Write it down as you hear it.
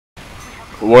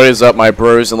What is up, my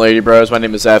bros and lady bros? My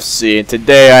name is FC, and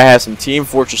today I have some Team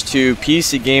Fortress 2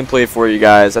 PC gameplay for you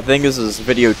guys. I think this is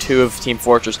video 2 of Team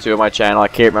Fortress 2 on my channel. I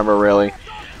can't remember really.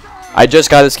 I just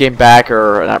got this game back,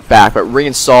 or not back, but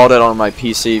reinstalled it on my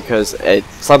PC because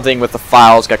something with the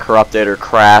files got corrupted or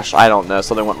crashed. I don't know,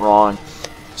 something went wrong.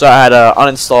 So I had to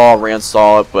uninstall,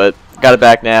 reinstall it, but got it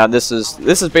back now. This is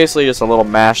basically just a little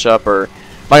mashup, or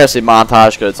I'm not gonna say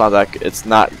montage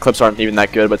because clips aren't even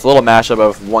that good, but it's a little mashup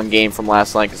of one game from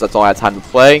last night because that's all I had time to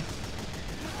play.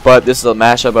 But this is a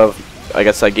mashup of, like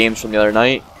I said, games from the other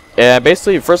night. And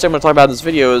basically, the first thing I'm gonna talk about in this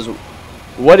video is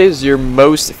what is your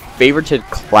most favorited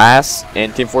class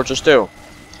in Team Fortress 2.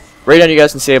 Right now, you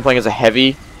guys can see I'm playing as a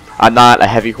heavy. I'm not a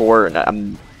heavy whore.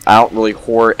 I don't really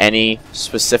whore any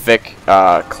specific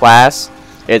class.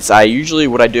 Usually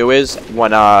what I do is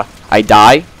when I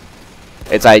die.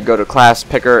 I go to class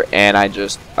picker and I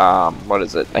just, what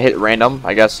is it? I hit random,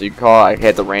 I guess you call it. I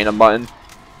hit the random button.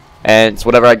 And it's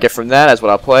whatever I get from that is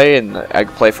what I'll play, and I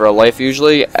play for a life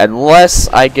usually. Unless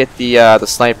I get the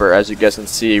sniper, as you guys can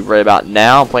see right about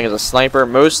now. I'm playing as a sniper.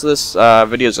 Most of this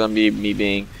video is going to be me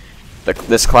being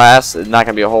this class. It's not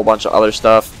going to be a whole bunch of other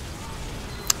stuff.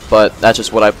 But that's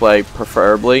just what I play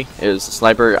preferably, is the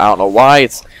sniper. I don't know why. I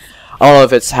don't know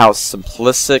if it's how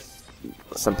simplistic.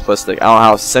 I don't know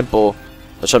how simple.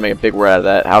 I'll try to make a big word out of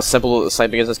that. How simple the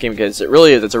sniping is in this game, because it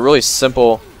really is. It's a really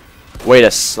simple way to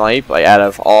snipe. Like, out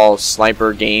of all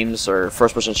sniper games or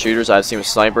first-person shooters I've seen with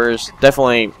snipers,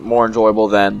 definitely more enjoyable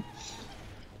than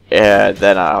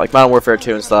like Modern Warfare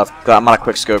 2 and stuff. I'm not a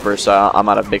quick scoper, so I'm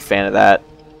not a big fan of that.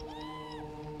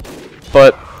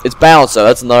 But it's balanced though.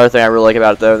 That's another thing I really like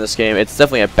about it though in this game. It's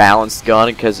definitely a balanced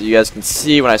gun, because you guys can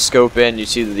see when I scope in, you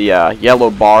see the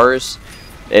yellow bars.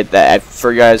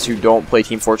 For you guys who don't play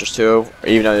Team Fortress 2,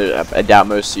 even though I doubt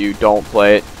most of you don't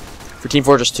play it, for Team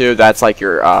Fortress 2, that's like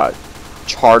your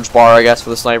charge bar, I guess, for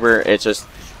the sniper. It's just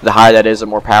the higher that is, the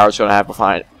more power it's going to have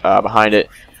behind it.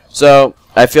 So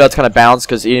I feel that's kind of balanced,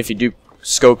 because even if you do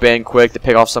scope in quick to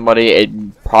pick off somebody,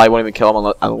 it probably won't even kill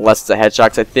them unless it's a headshot.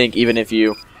 Because I think even if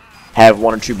you have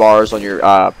 1 or 2 bars on your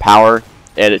power,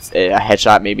 and it's a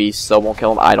headshot, maybe still won't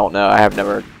kill them. I don't know. I have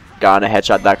never gotten a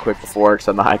headshot that quick before, because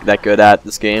I'm not that good at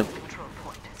this game.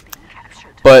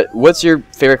 But what's your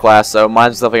favorite class though?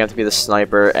 Mine's definitely going to be the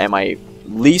sniper, and my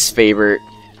least favorite,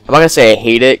 I'm not going to say I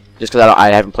hate it, just because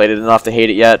I haven't played it enough to hate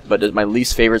it yet, but my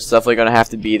least favorite is definitely going to have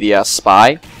to be the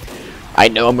spy. I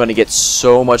know I'm going to get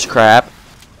so much crap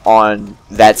on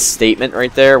that statement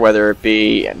right there, whether it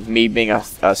be me being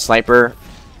a sniper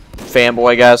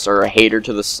fanboy, I guess, or a hater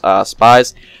to the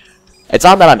spies. It's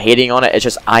not that I'm hating on it, it's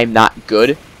just I'm not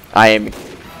good. I am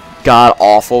god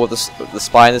awful with the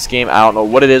spy in this game. I don't know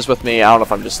what it is with me. I don't know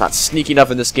if I'm just not sneaky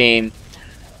enough in this game,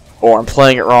 or I'm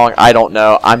playing it wrong. I don't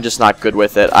know. I'm just not good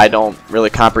with it. I don't really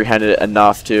comprehend it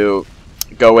enough to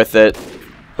go with it.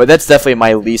 But that's definitely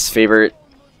my least favorite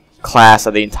class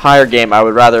of the entire game. I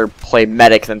would rather play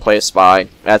medic than play a spy.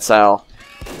 That's how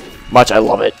much I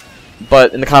love it.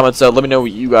 But in the comments, let me know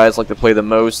what you guys like to play the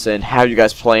most and how you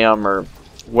guys play them, or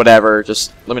whatever.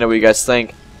 Just let me know what you guys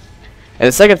think. And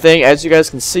the second thing, as you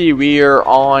guys can see, we are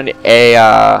on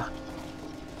a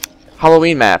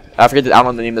Halloween map. I don't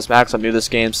know the name of this map because I'm new to this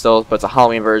game still, but it's a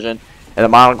Halloween version. And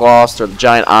the Monogloss, or the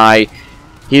giant eye,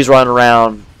 he's running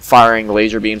around firing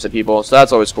laser beams at people, so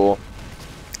that's always cool.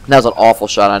 And that was an awful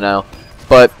shot, I know.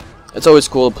 But it's always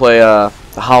cool to play the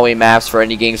Halloween maps for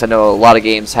any games. I know a lot of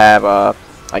games have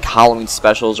like Halloween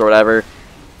specials or whatever.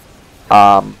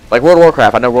 Like World of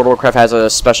Warcraft. I know World of Warcraft has a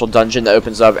special dungeon that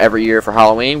opens up every year for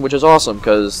Halloween, which is awesome,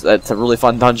 because that's a really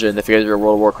fun dungeon if you guys are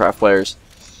World of Warcraft players.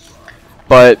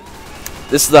 But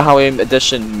this is the Halloween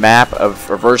edition map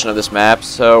or version of this map.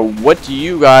 So what do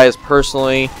you guys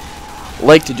personally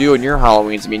like to do in your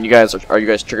Halloweens? I mean, are you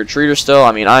guys trick-or-treaters still?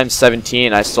 I mean, I'm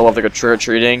 17. I still love to go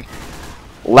trick-or-treating.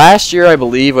 Last year, I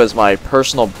believe, was my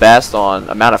personal best on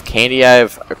amount of candy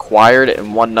I've acquired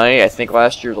in one night. I think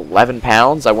last year was 11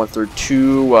 pounds. I went through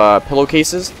 2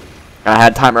 pillowcases. I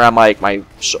had time around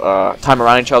time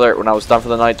around each other when I was done for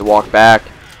the night to walk back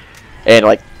and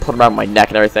like put them around my neck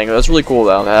and everything. It was really cool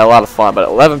though. I had a lot of fun. But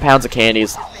 11 pounds of candy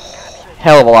is a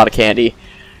hell of a lot of candy.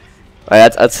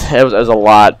 It was a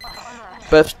lot.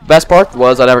 But best part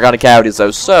was I never got any cavities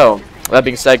though. So that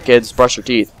being said, kids, brush your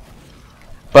teeth.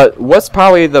 But what's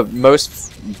probably the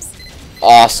most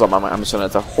awesome, I'm assuming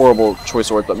it's a horrible choice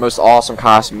of words, but most awesome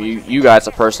costume you guys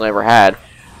have personally ever had?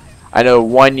 I know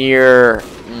one year,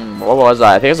 what was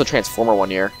I? I think it was a Transformer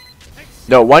one year.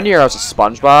 No, one year I was a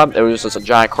SpongeBob. It was just a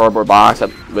giant cardboard box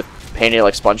with painted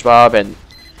like SpongeBob, and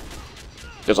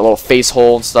there's a little face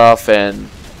hole and stuff, and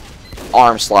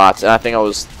arm slots. And I think I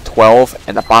was 12,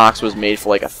 and the box was made for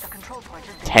like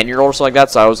 10-year-old or something like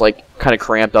that, so I was like kind of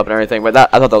cramped up and everything. But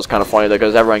I thought that was kind of funny though,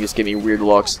 because everyone just gave me weird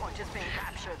looks.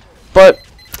 But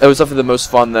it was definitely the most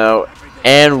fun though.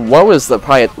 And what's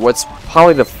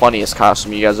probably the funniest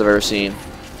costume you guys have ever seen?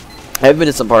 I've been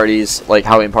to some parties, like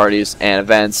Halloween parties and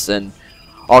events and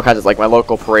all kinds of, like my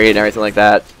local parade and everything like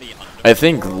that. I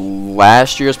think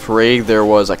last year's parade there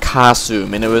was a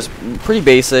costume, and it was pretty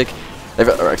basic.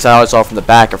 I saw it from the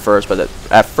back at first, but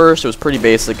at first it was pretty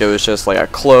basic. It was just like a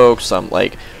cloak,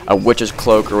 like a witch's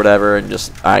cloak or whatever, and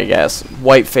just, I guess,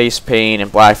 white face paint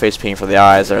and black face paint for the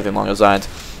eyes, everything along those lines.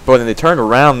 But when they turned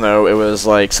around though, it was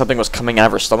like something was coming out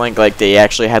of her stomach, like they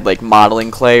actually had like modeling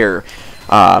clay or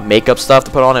makeup stuff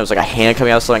to put on. It was like a hand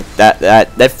coming out of something.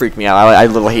 That freaked me out. I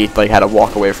literally had to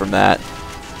walk away from that.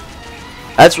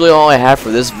 That's really all I have for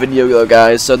this video though,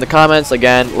 guys. So in the comments,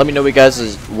 again, let me know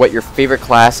what your favorite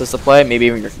class is to play, maybe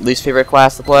even your least favorite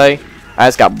class to play. I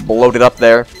just got bloated up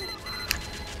there.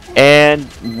 And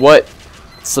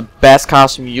what's the best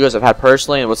costume you guys have had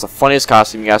personally, and what's the funniest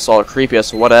costume you guys saw, the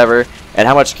creepiest, whatever, and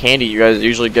how much candy you guys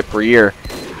usually get per year.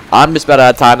 I'm just about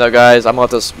out of time though, guys. I'm going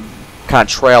to let this kind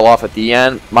of trail off at the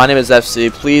end. My name is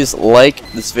FC. Please like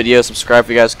this video, subscribe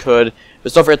if you guys could.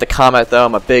 Just don't forget to comment though.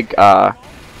 I'm a big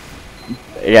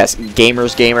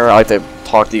gamers gamer. I like to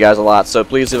talk to you guys a lot, so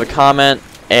please leave a comment,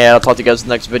 and I'll talk to you guys in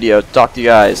the next video. Talk to you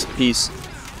guys. Peace.